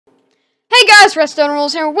guys, Redstone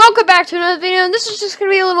Rules here. Welcome back to another video. And this is just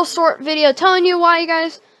going to be a little short video telling you why,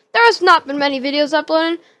 guys. There has not been many videos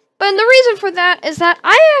uploaded. But the reason for that is that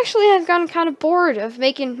I actually have gotten kind of bored of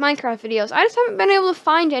making Minecraft videos. I just haven't been able to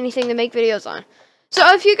find anything to make videos on.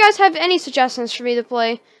 So if you guys have any suggestions for me to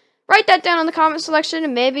play, write that down in the comment section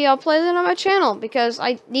and maybe I'll play them on my channel because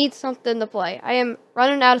I need something to play. I am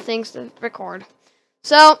running out of things to record.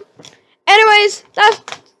 So, anyways,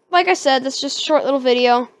 like I said, that's just a short little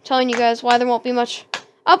video telling you guys why there won't be much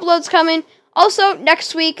uploads coming. Also,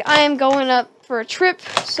 next week I am going up for a trip,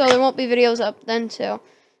 so there won't be videos up then too.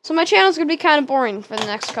 So my channel's going to be kind of boring for the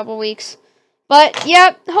next couple weeks. But,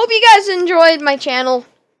 yeah, hope you guys enjoyed my channel.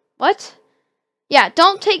 What? Yeah,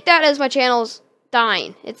 don't take that as my channel's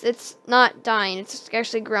dying. It's not dying. It's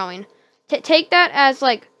actually growing. Take that as,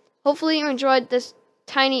 like, hopefully you enjoyed this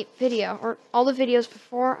tiny video, or all the videos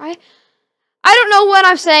before. I don't know what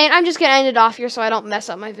I'm saying. I'm just going to end it off here so I don't mess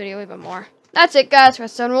up my video even more. That's it, guys.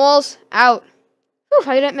 Redstone Rules, out. Whew,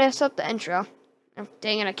 I didn't mess up the intro. Oh,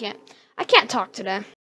 dang it, I can't talk today.